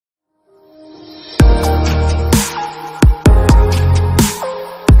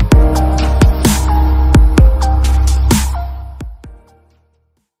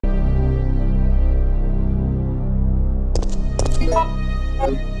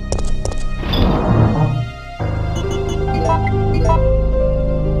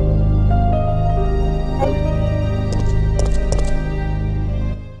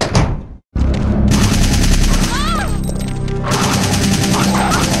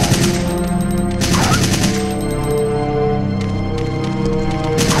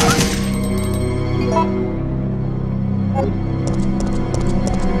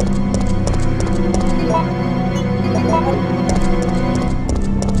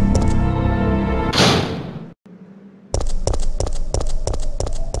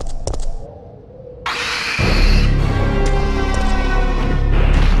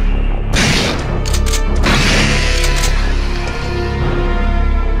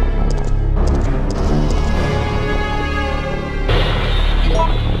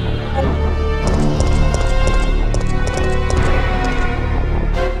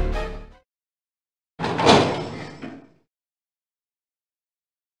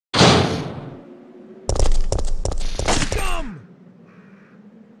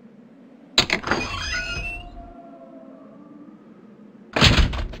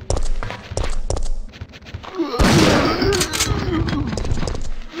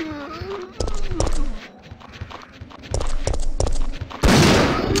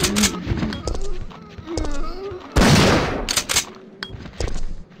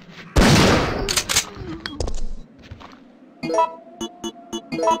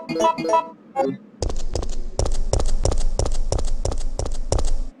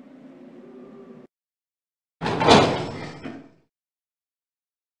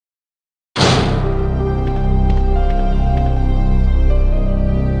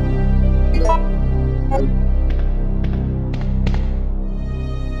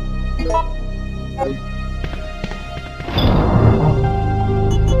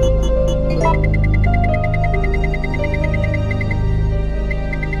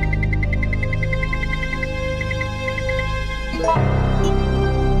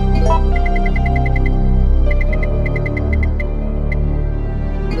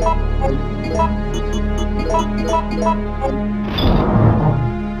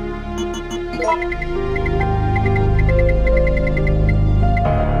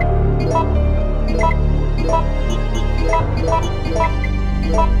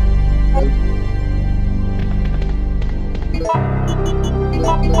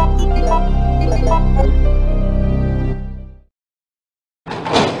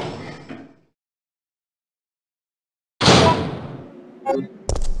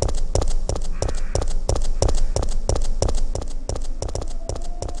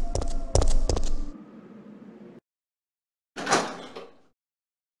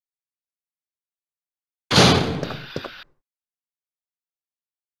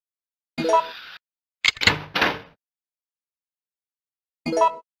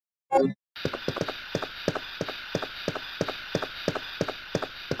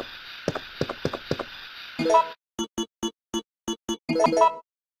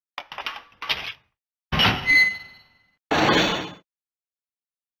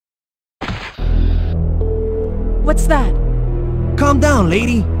What's that? Calm down,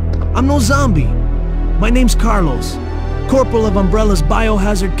 lady. I'm no zombie. My name's Carlos, Corporal of Umbrella's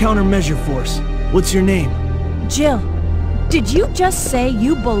Biohazard Countermeasure Force. What's your name? Jill, did you just say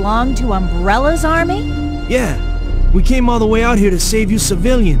you belong to Umbrella's army? Yeah. We came all the way out here to save you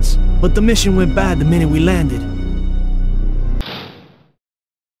civilians, but the mission went bad the minute we landed.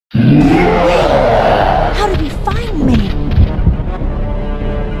 How did he find me?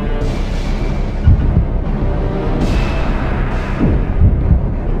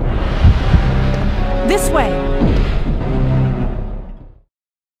 This way!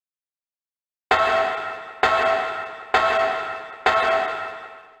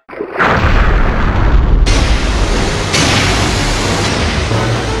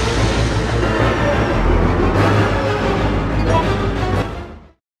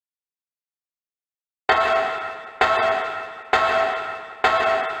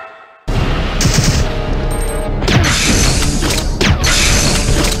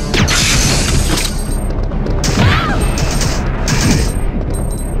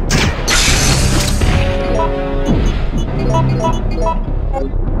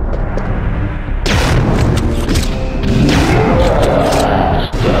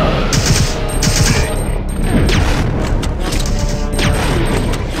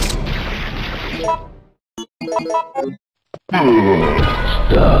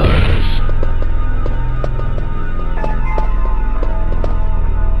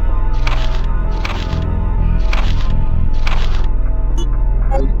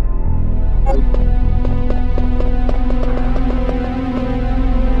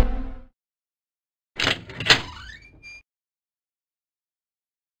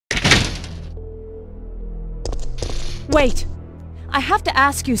 Wait, I have to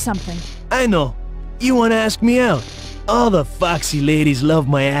ask you something. I know. You wanna ask me out? All the foxy ladies love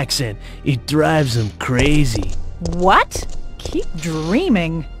my accent. It drives them crazy. What? Keep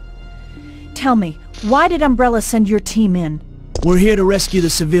dreaming. Tell me, why did Umbrella send your team in? We're here to rescue the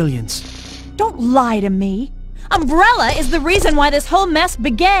civilians. Don't lie to me. Umbrella is the reason why this whole mess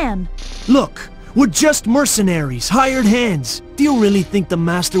began. Look, we're just mercenaries, hired hands. Do you really think the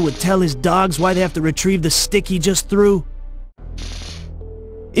master would tell his dogs why they have to retrieve the stick he just threw?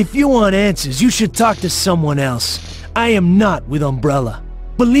 If you want answers, you should talk to someone else. I am not with Umbrella.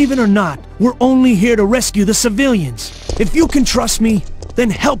 Believe it or not, we're only here to rescue the civilians. If you can trust me, then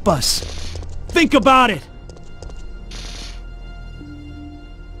help us. Think about it!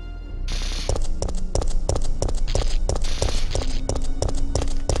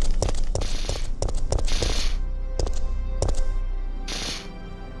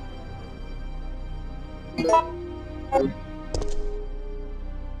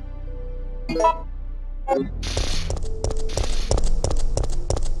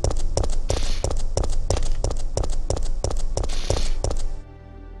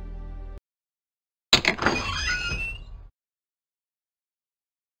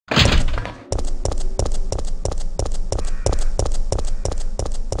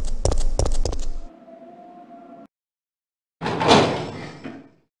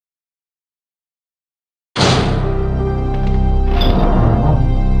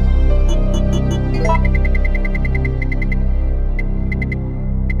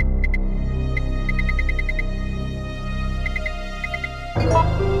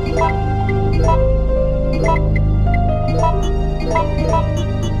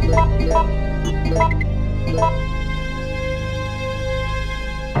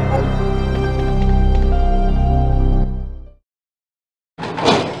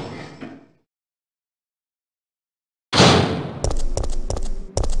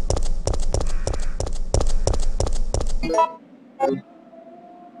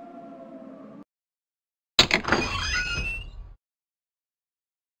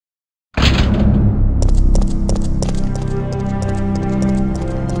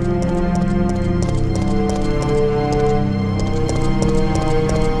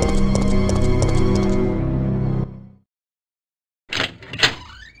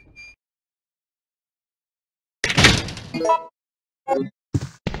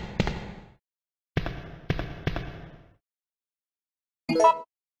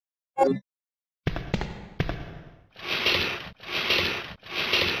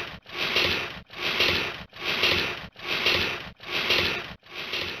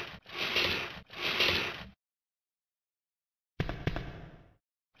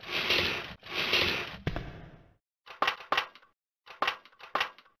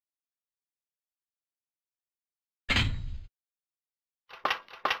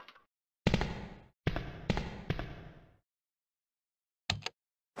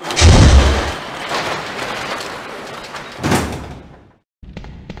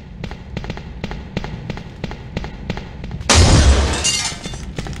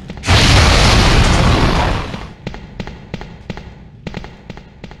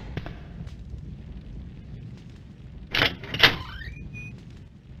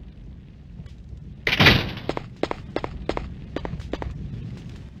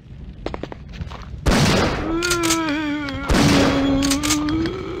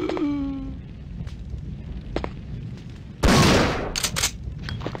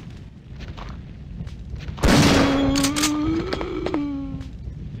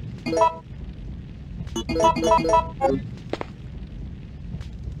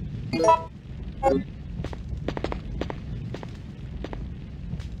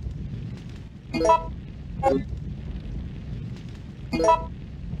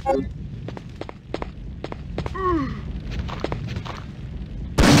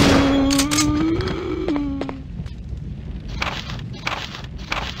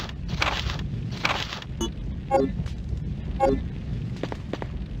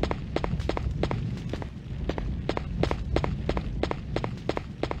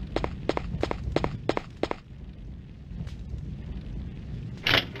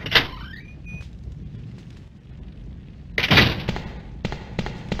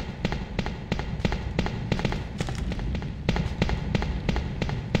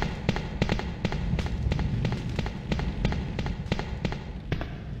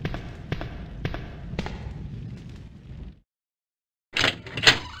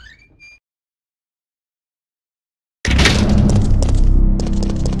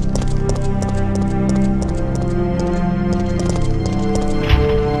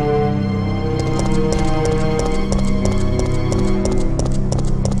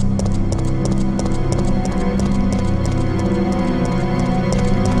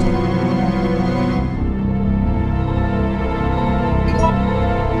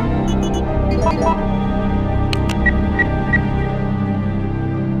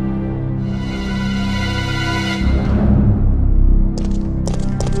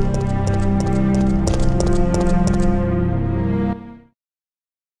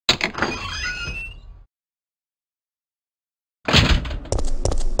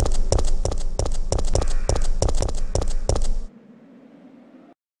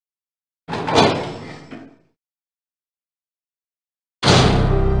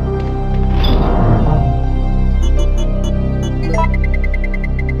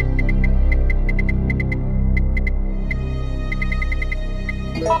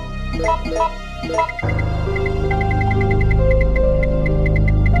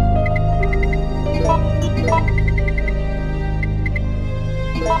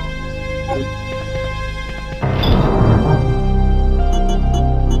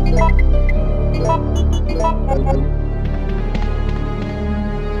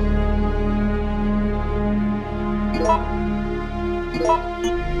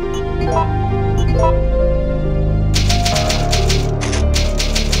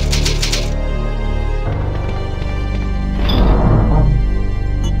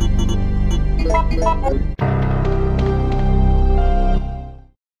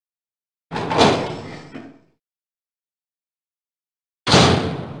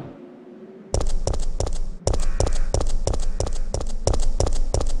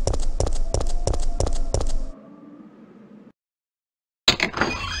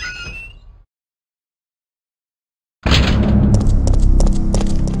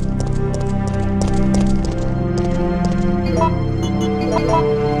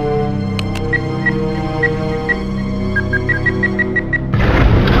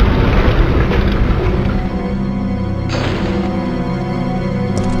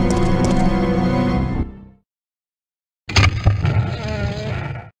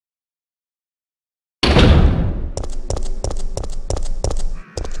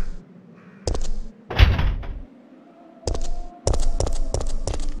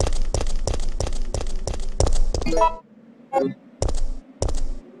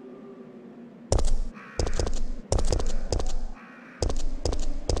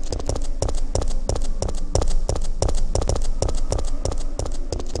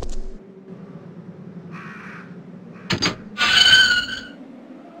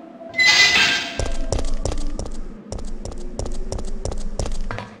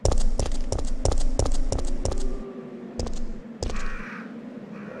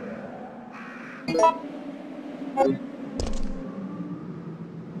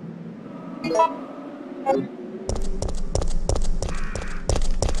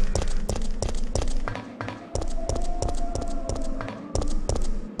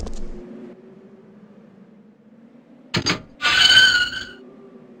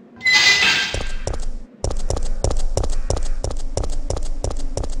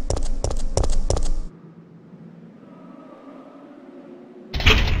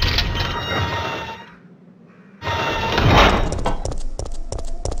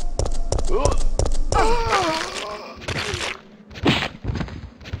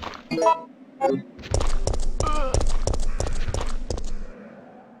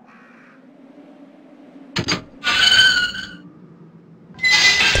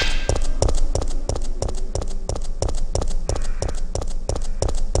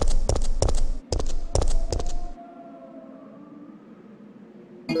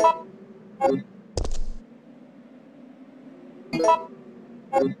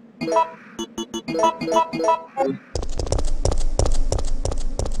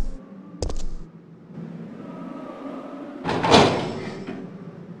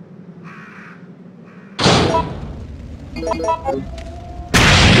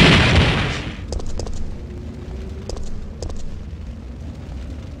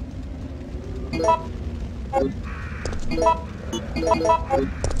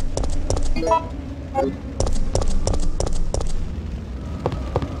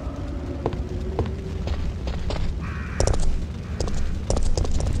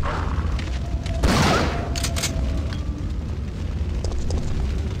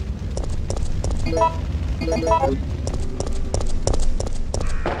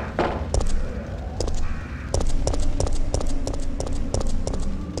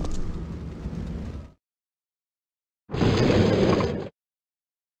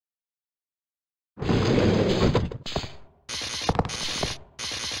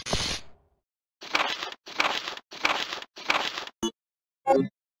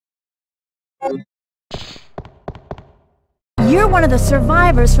 You're one of the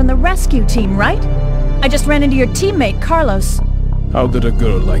survivors from the rescue team, right? I just ran into your teammate, Carlos. How did a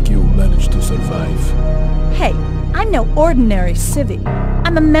girl like you manage to survive? Hey, I'm no ordinary civvy.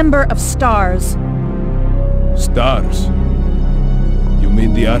 I'm a member of STARS. Stars? You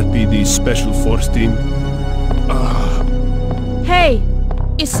mean the RPD Special Force Team? Hey,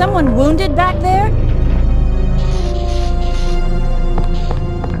 is someone wounded back there?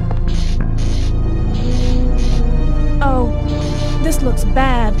 Oh, this looks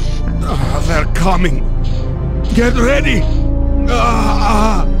bad. They're coming! Get ready!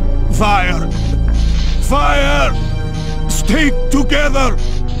 Fire! Fire! Stay together!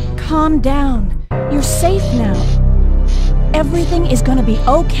 Calm down. You're safe now. Everything is gonna be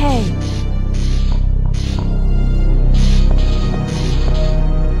okay.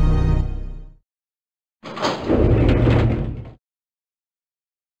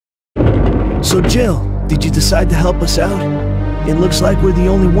 So Jill, did you decide to help us out? It looks like we're the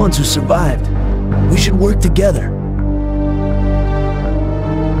only ones who survived. We should work together.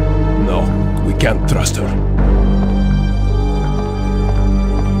 No, we can't trust her.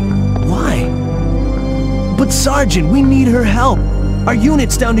 Why? But Sergeant, we need her help. Our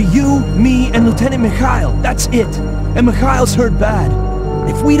unit's down to you, me, and Lieutenant Mikhail. That's it. And Mikhail's hurt bad.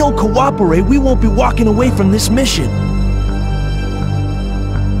 If we don't cooperate, we won't be walking away from this mission.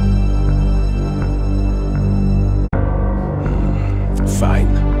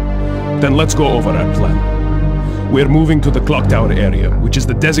 Fine. Then let's go over our plan. We're moving to the clock tower area, which is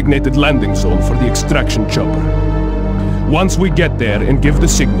the designated landing zone for the extraction chopper. Once we get there and give the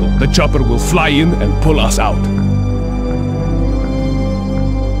signal, the chopper will fly in and pull us out.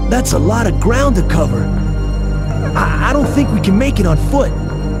 That's a lot of ground to cover. I don't think we can make it on foot.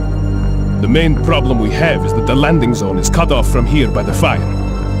 The main problem we have is that the landing zone is cut off from here by the fire.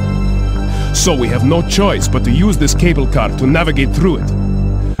 So we have no choice but to use this cable car to navigate through it.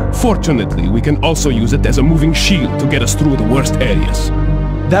 Fortunately, we can also use it as a moving shield to get us through the worst areas.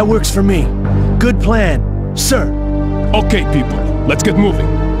 That works for me. Good plan, sir. Okay, people, let's get moving.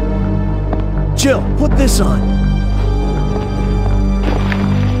 Jill, put this on.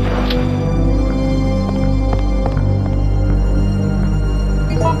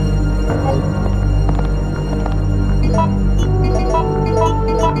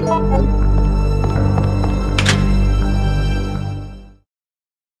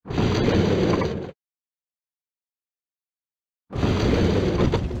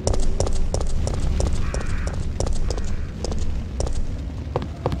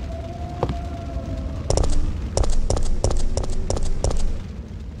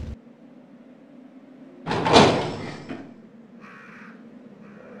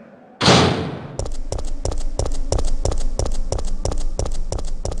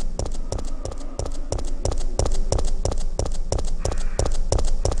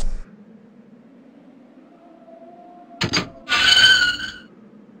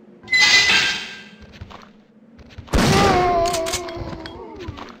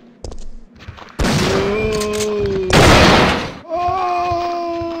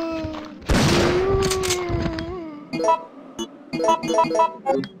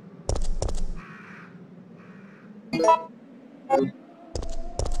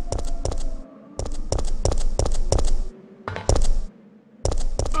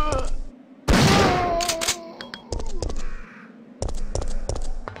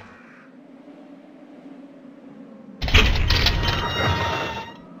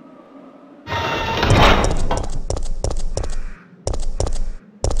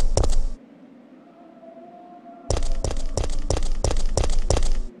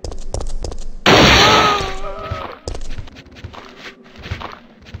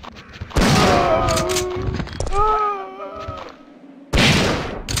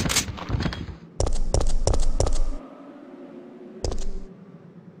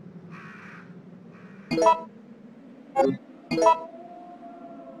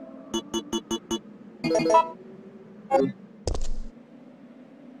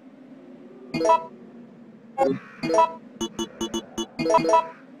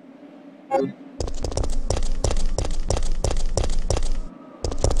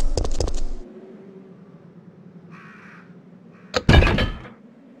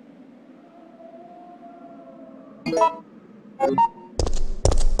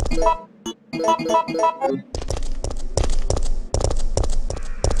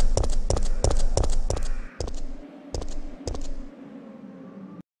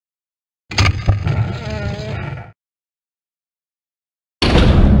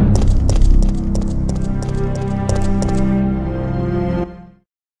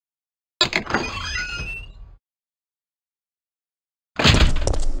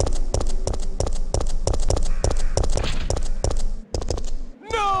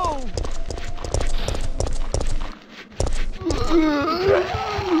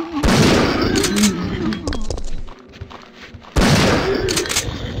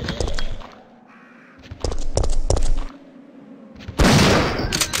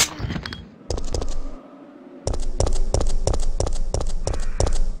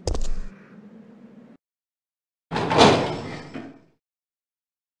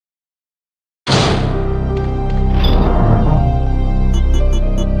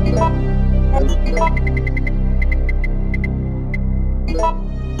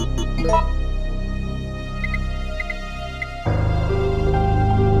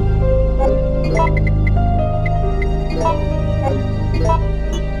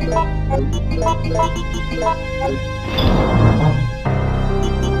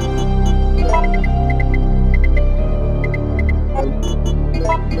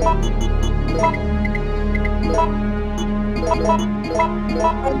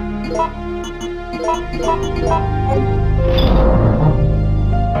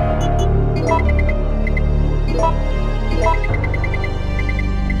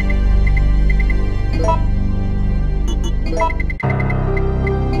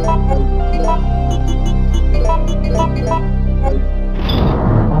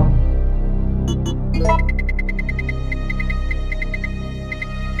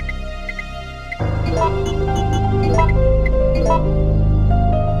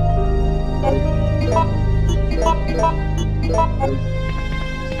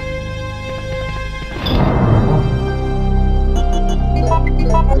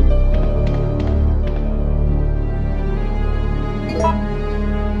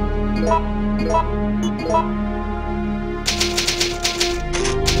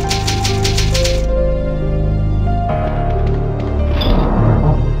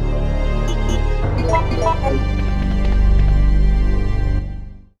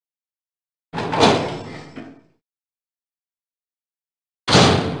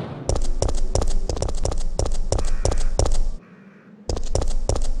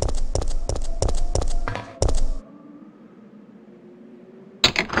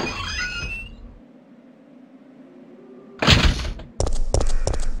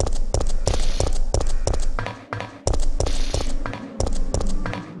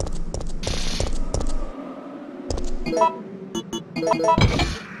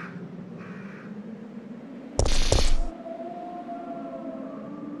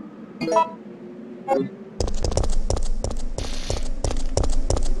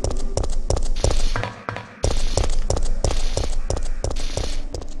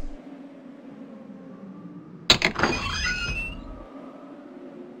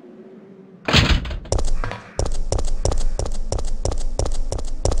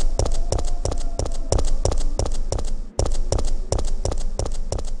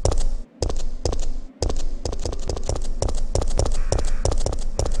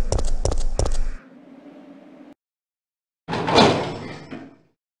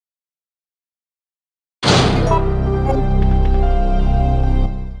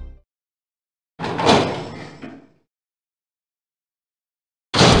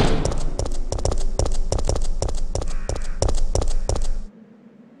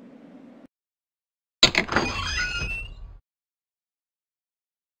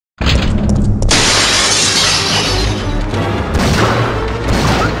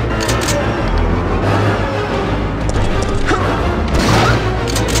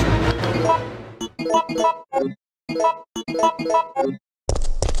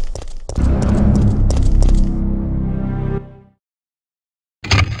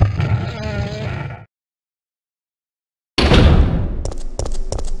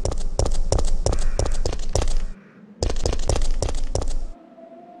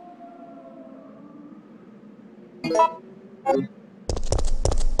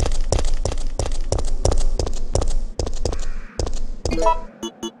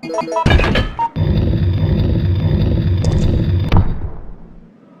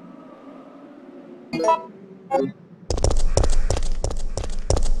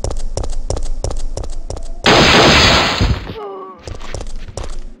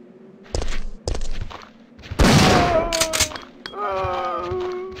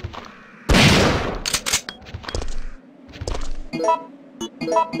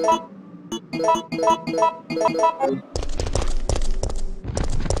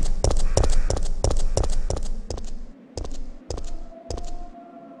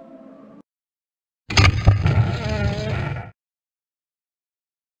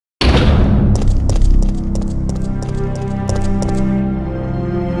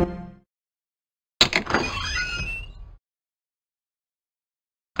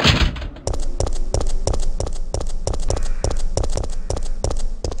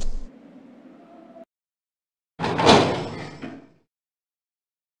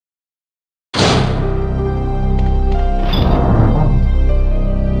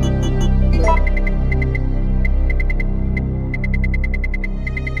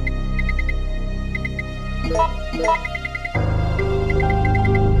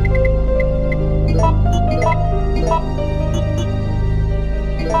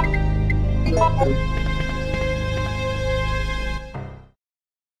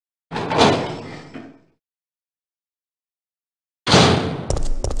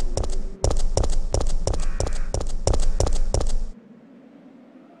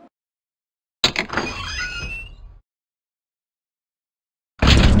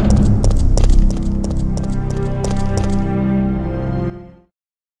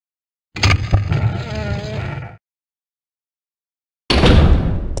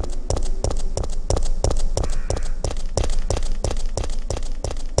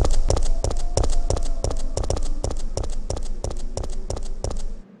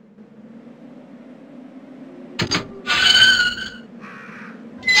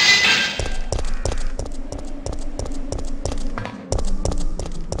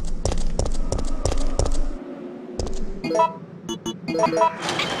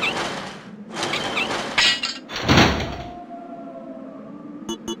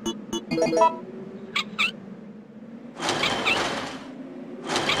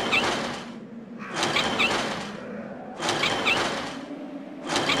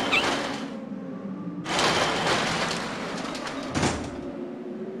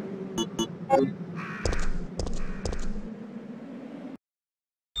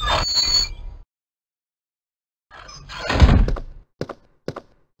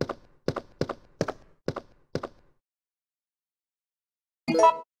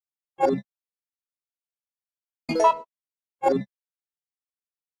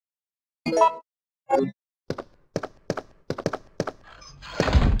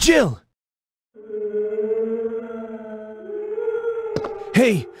 Jill!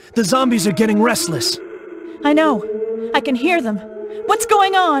 Hey, the zombies are getting restless. I know. I can hear them. What's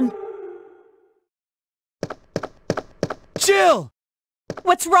going on? Jill!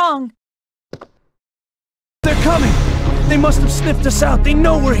 What's wrong? They're coming! They must have sniffed us out. They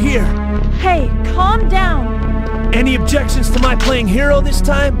know we're here. Hey, calm down. Any objections to my playing hero this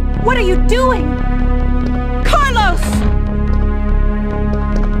time? What are you doing? Carlos!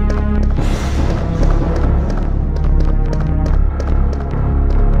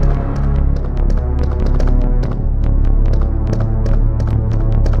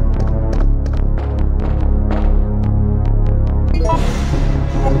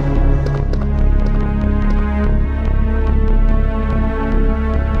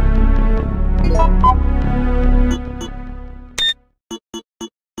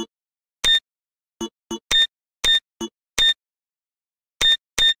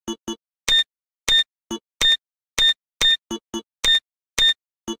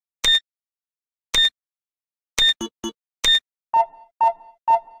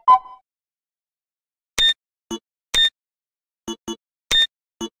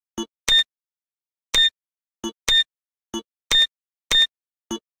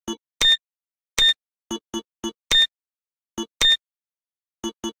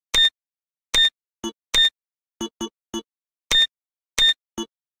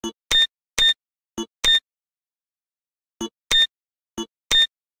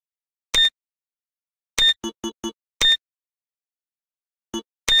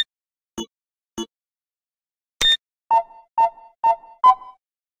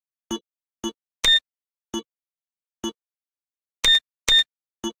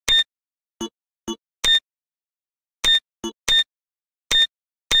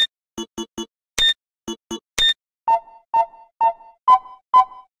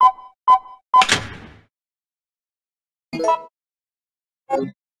 No!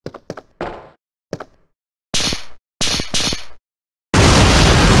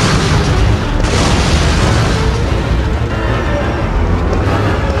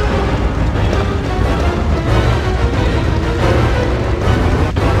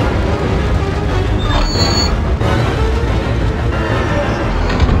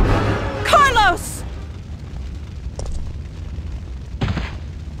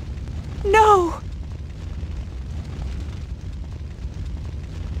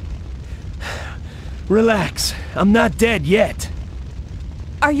 Relax. I'm not dead yet.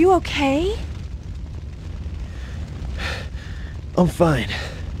 Are you okay? I'm fine.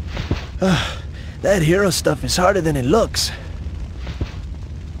 That hero stuff is harder than it looks.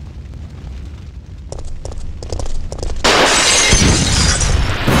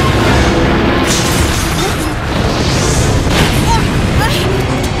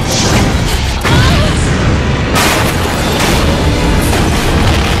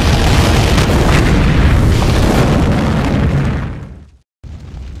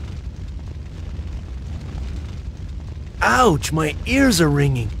 Ouch, my ears are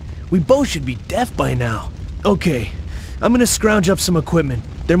ringing. We both should be deaf by now. Okay, I'm gonna scrounge up some equipment.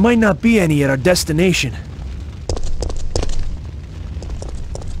 There might not be any at our destination.